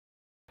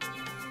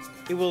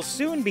It will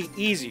soon be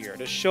easier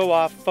to show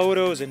off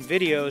photos and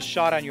videos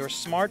shot on your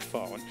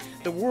smartphone.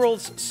 The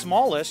world's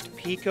smallest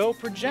Pico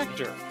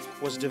projector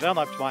was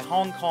developed by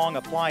Hong Kong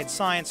Applied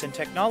Science and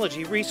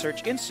Technology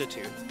Research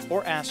Institute,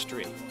 or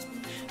ASTRI.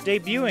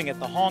 Debuting at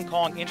the Hong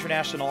Kong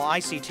International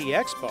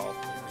ICT Expo,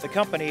 the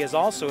company is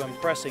also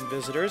impressing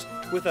visitors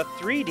with a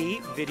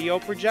 3D video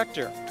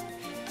projector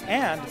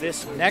and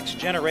this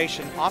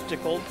next-generation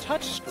optical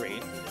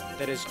touchscreen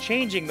that is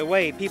changing the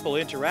way people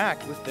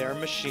interact with their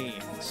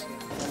machines.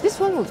 This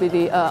one would be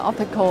the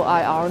optical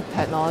IR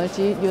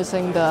technology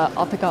using the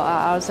optical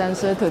IR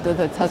sensor to do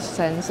the touch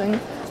sensing.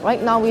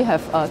 Right now we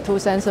have 2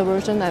 sensor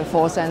version and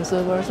 4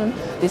 sensor version.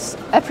 This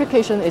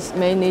application is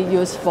mainly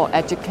used for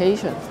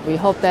education. We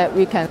hope that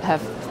we can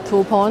have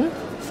 2-point,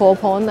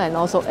 4-point and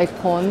also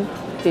 8-point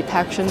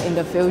detection in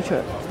the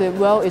future. The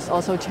world is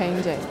also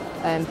changing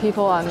and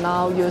people are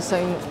now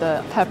using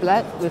the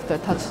tablet with the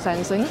touch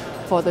sensing.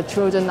 For the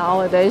children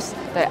nowadays,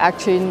 they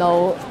actually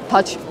know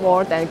touch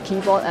more than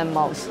keyboard and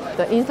mouse.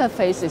 The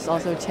interface is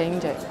also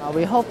changing.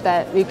 We hope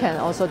that we can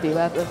also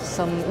develop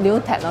some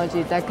new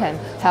technology that can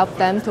help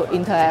them to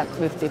interact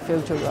with the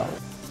future world.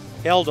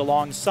 Held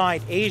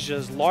alongside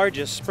Asia's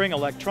largest spring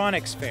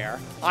electronics fair,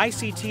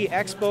 ICT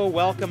Expo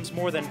welcomes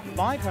more than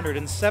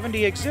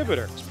 570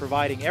 exhibitors,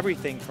 providing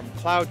everything from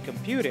cloud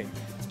computing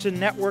to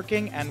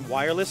networking and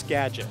wireless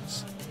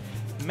gadgets.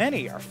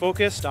 Many are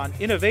focused on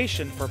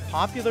innovation for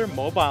popular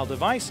mobile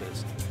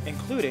devices,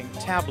 including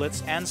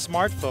tablets and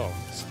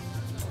smartphones.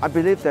 I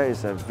believe there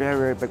is a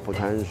very big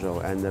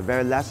potential and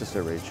very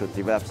necessary to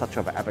develop such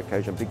an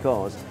application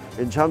because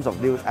in terms of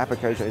new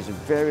application, it's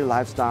very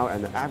lifestyle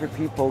and every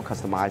people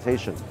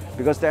customization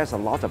because there's a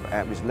lot of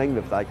apps linked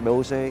with like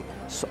music,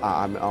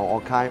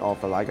 all kind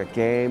of like a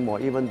game or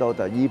even though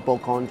the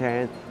e-book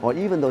content or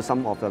even though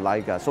some of the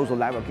like social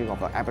networking of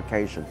the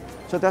application.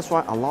 So that's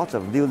why a lot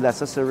of new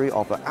necessary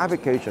of the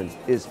application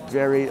is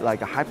very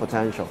like a high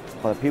potential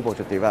for the people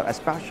to develop,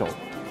 especially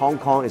Hong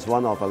Kong is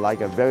one of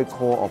like a very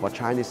core of a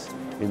Chinese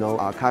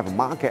kind of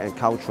market and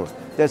culture.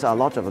 There's a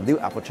lot of new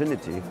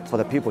opportunity for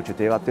the people to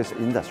develop this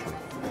industry.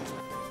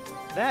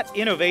 That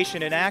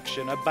innovation in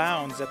action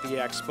abounds at the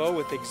Expo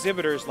with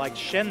exhibitors like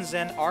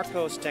Shenzhen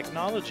Arcos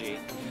Technology.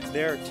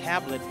 Their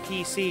tablet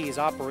PCs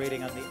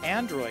operating on the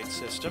Android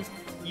system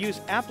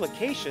use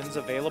applications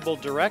available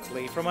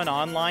directly from an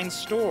online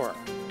store.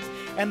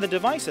 And the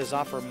devices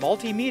offer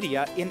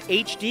multimedia in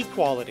HD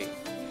quality.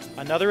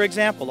 Another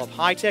example of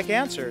high-tech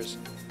answers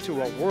to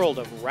a world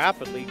of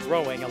rapidly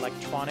growing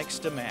electronics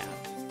demand.